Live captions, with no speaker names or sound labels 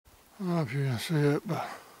I don't know if you can see it, but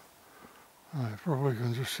I probably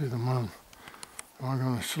can just see the moon. I'm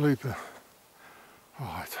going to sleep here. Oh,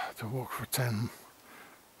 I had to walk for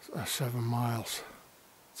 7 miles,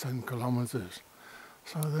 10 kilometers.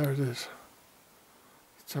 So there it is,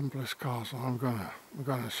 Templars Castle. I'm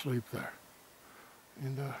gonna sleep there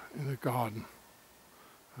in the garden.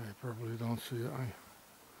 I probably don't see it.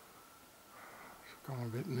 It's come a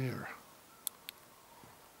bit nearer.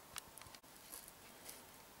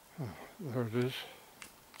 Oh, there it is.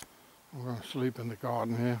 I'm going to sleep in the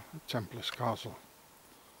garden here at Templars Castle.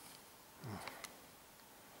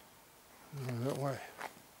 Go that way.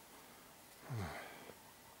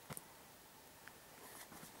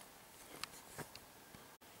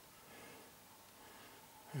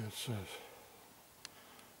 Here it says,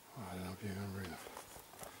 I don't know if you can read it.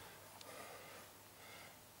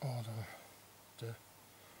 Order de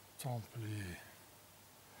Templars.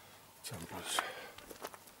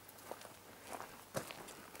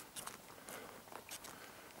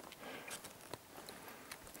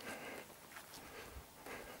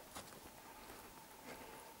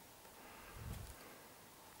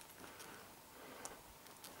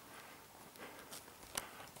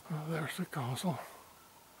 Oh, there's the castle.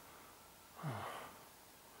 Oh,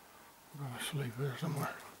 I'm going to sleep here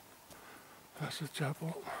somewhere. That's the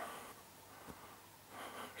chapel.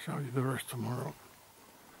 Show you the rest tomorrow.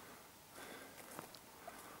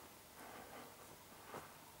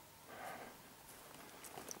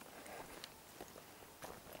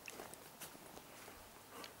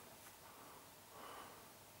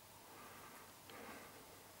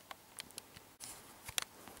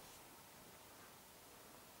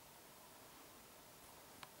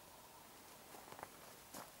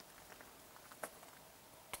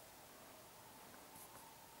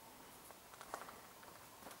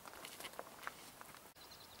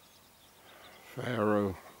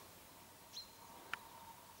 Pharaoh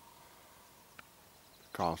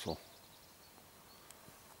Castle.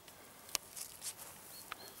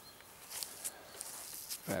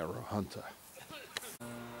 Pharaoh Hunter.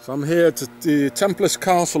 So I'm here at the Templars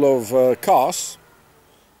Castle of Kars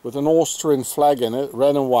with an Austrian flag in it,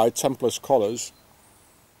 red and white, Templars colours,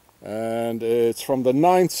 and it's from the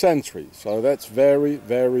 9th century, so that's very,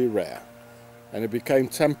 very rare, and it became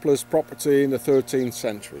Templars property in the 13th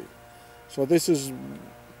century. So this is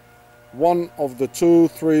one of the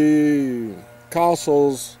 2-3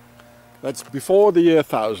 castles that's before the year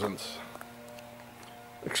 1000.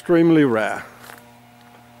 Extremely rare.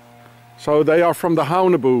 So they are from the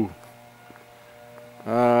Haunebu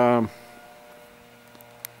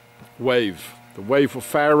wave. The wave of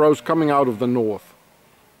pharaohs coming out of the north.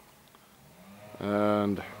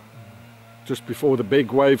 And just before the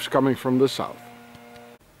big waves coming from the south.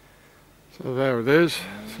 So there it is,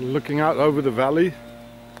 so looking out over the valley,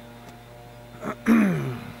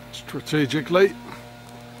 strategically.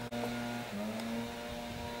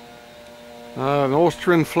 An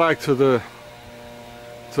Austrian flag to the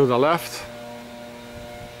left.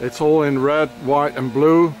 It's all in red, white and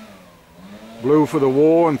blue. Blue for the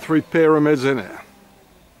war and 3 pyramids in it.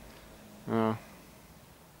 For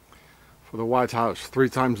the White House, 3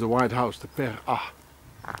 times the White House,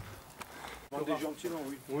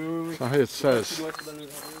 So here it says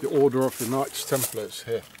the Order of the Knights Templars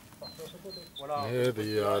here. Here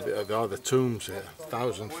the other tombs here,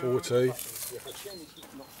 1040.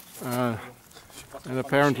 And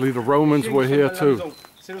apparently the Romans were here too.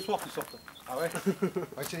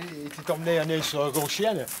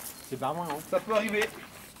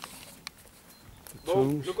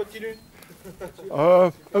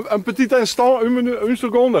 Un petit instant, une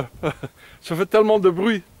seconde. Ça fait tellement de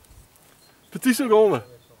bruit. Petit seconde.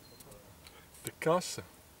 De casse.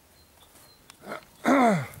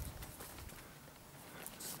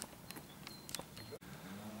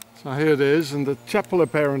 So here it is, and the chapel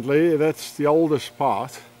apparently, that's the oldest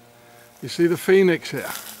part. You see the phoenix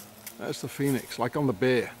here? That's the phoenix, like on the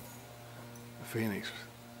bear. The phoenix.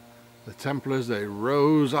 The Templars, they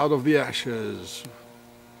rose out of the ashes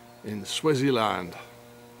in Swaziland.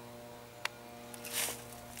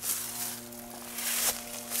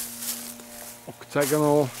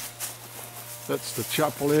 Octagonal. That's the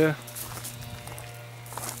chapel here.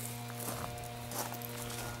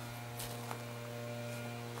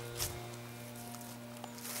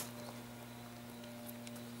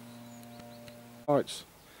 Right.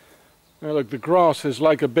 Now look, the grass is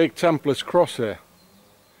like a big Templars cross here,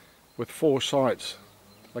 with 4 sides,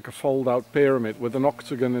 like a fold-out pyramid with an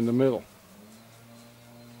octagon in the middle.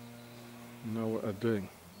 You know what they're doing.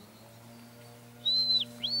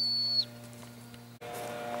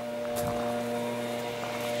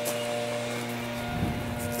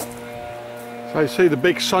 So you see the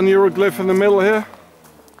big sun hieroglyph in the middle here?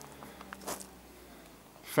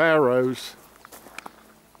 Pharaohs.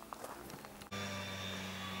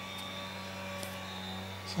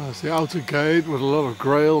 So it's the outer gate with a lot of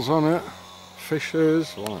grails on it.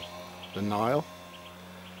 Fishes, like the Nile.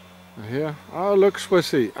 And here, oh look,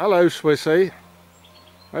 Swissy. Hello, Swissy.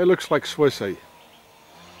 He looks like Swissy.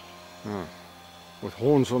 Oh, with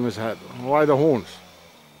horns on his head. Why the horns?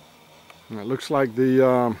 And it looks like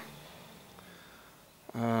the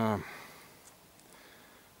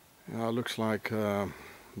it looks like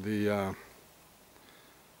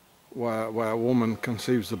where a woman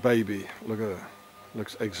conceives the baby. Look at it.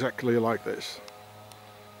 Looks exactly like this.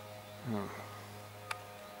 Oh.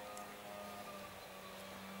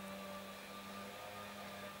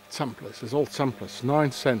 Templars, it's all Templars,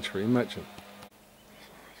 9th century, imagine.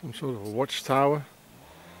 Some sort of a watchtower.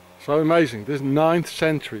 So amazing, this is 9th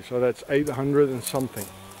century, so that's 800 and something.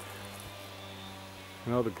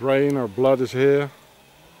 You know, the grain, our blood is here.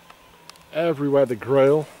 Everywhere the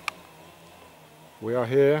grail. We are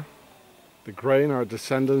here. The grain, our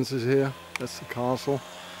descendants is here. That's the castle.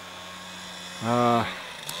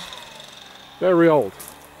 Very old.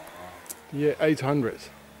 The year 800.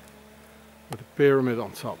 With a pyramid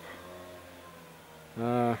on top.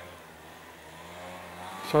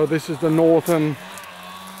 So this is the northern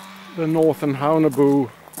Haunebu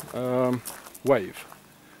wave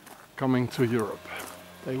coming to Europe.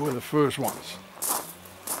 They were the first ones.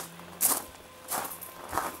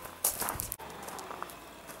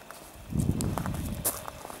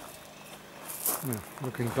 Yeah,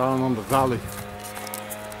 looking down on the valley,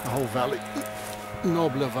 the whole valley,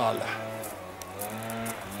 Noble Valley.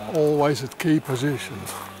 Always at key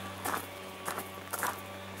positions.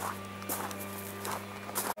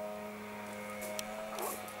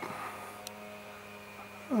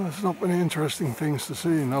 There's not many interesting things to see,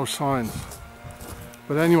 no signs.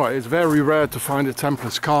 But anyway, it's very rare to find a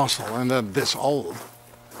Templar's castle, and then this old.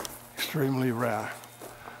 Extremely rare.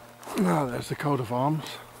 Now there's the coat of arms.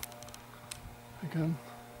 Again.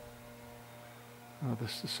 Now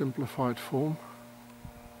this is the simplified form.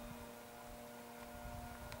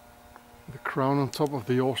 The crown on top of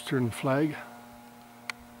the Austrian flag.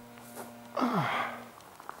 I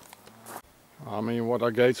mean, what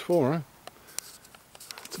are gates for, eh?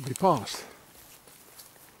 To be passed.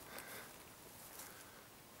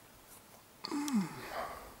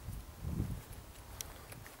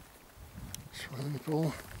 Swimming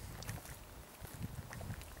pool.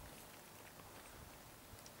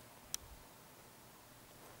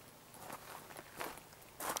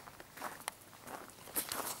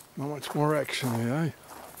 Not much more action here, eh?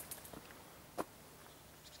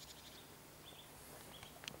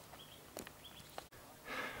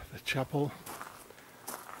 The chapel.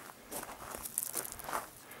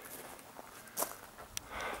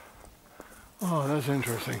 Oh, that's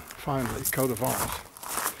interesting. Finally, coat of arms.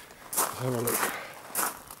 Let's have a look.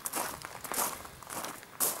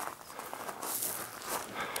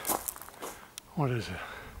 What is it?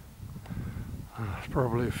 Oh, it's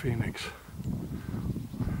probably a phoenix.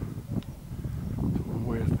 Some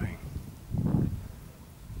weird thing.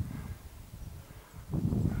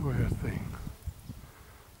 Weird thing.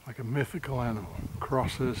 Like a mythical animal.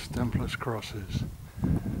 Crosses, Templars crosses.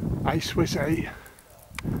 Aye, Swiss, eh?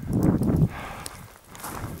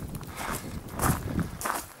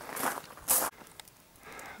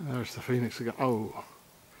 There's the phoenix again. Oh,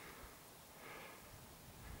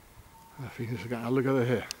 the phoenix again. Oh, look at it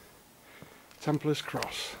here. Templar's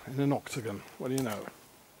cross in an octagon. What do you know?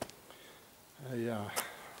 A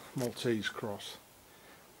Maltese cross.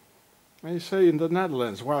 And you see in the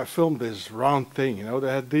Netherlands, where I filmed this round thing, you know,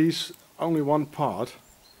 they had these only one part,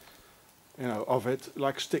 you know, of it,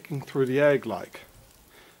 like sticking through the egg, like,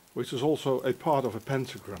 which is also a part of a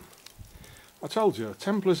pentagram. I told you,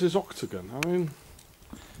 Templars is octagon. I mean.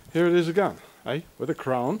 Here it is again, eh? With a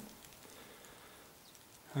crown.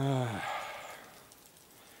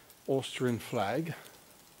 Austrian flag.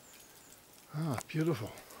 Ah,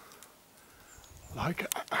 beautiful. Like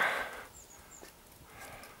it.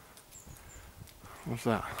 What's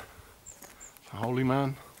that? It's a holy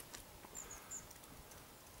man.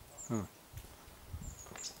 Huh.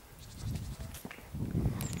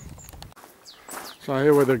 So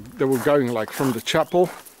here where they were going, like from the chapel.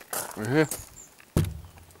 Right here.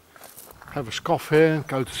 Have a scoff here,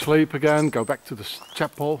 go to sleep again, go back to the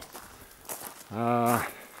chapel. Then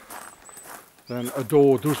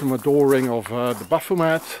do some adoring of the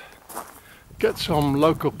Baphomet. Get some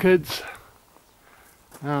local kids.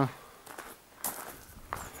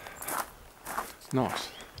 Nice.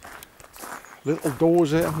 Little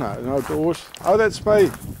doors here, no doors. Oh, that's me.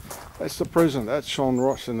 That's the prison. That's Sean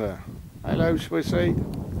Ross in there. Hello, Swissy.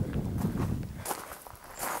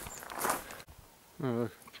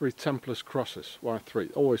 3 Templars crosses. Why 3?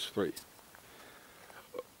 Always 3.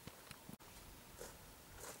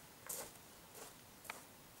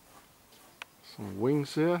 Some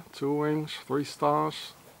wings here. 2 wings, 3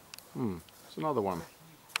 stars. It's another one.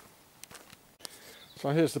 So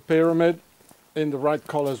here's the pyramid. In the right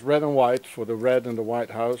colors, red and white, for the red and the white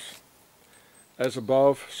house. As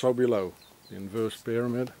above, so below. The inverse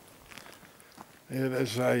pyramid. Here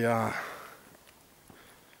there's a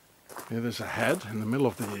head in the middle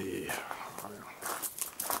of the.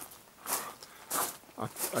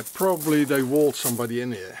 Probably they walled somebody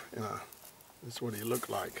in here. You know, that's what he looked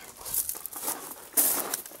like.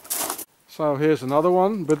 So here's another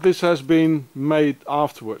one, but this has been made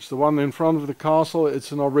afterwards. The one in front of the castle,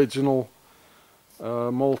 it's an original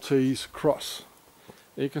Maltese cross.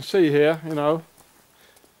 You can see here, you know,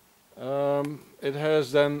 it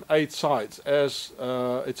has then 8 sides, as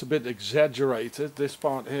it's a bit exaggerated, this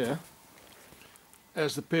part here,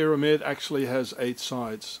 as the pyramid actually has 8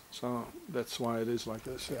 sides, so that's why it is like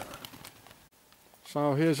this. Yeah.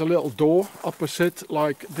 So here's a little door opposite,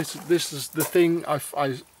 like this is the thing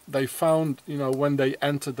they found, you know, when they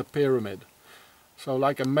entered the pyramid. So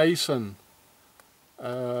like a mason,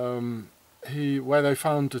 where they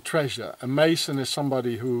found the treasure. A mason is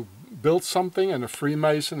somebody who built something, and a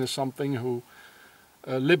Freemason is something who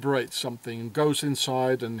liberates something and goes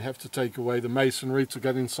inside and have to take away the masonry to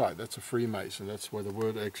get inside. That's a Freemason. That's where the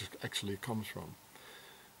word actually comes from.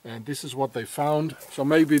 And this is what they found. So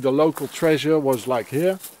maybe the local treasure was like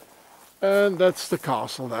here, and that's the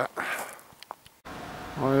castle there.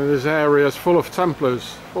 Well, this area is full of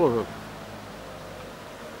Templars, full of them.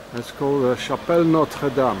 It's called the Chapelle Notre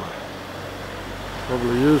Dame.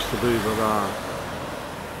 Probably used to be, but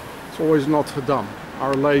it's always Notre Dame,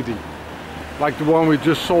 Our Lady. Like the one we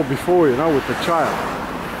just saw before, you know, with the child.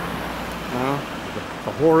 You know,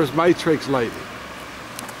 the Horus Matrix lady.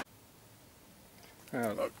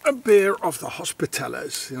 Look, a beer of the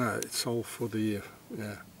Hospitallers, you know, it's all for the,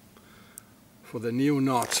 for the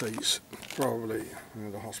neo-Nazis, probably, you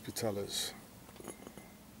know, the Hospitallers.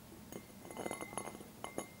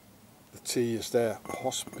 The T is there,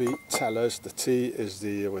 Hospitallers, the T is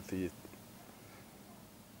the, with the,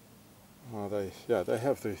 they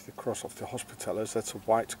have the cross of the Hospitallers, that's a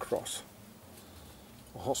white cross.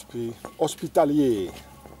 Hospitalier.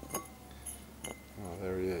 Oh,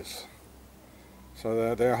 there he is.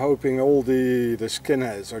 So they're hoping all the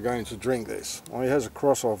skinheads are going to drink this. Well, he has a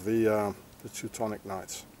cross of the Teutonic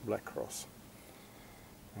Knights, black cross.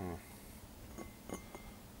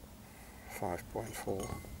 5.4.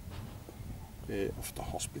 Beer of the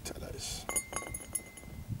Hospitallers.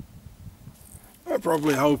 They're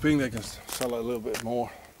probably hoping they can sell it a little bit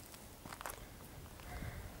more.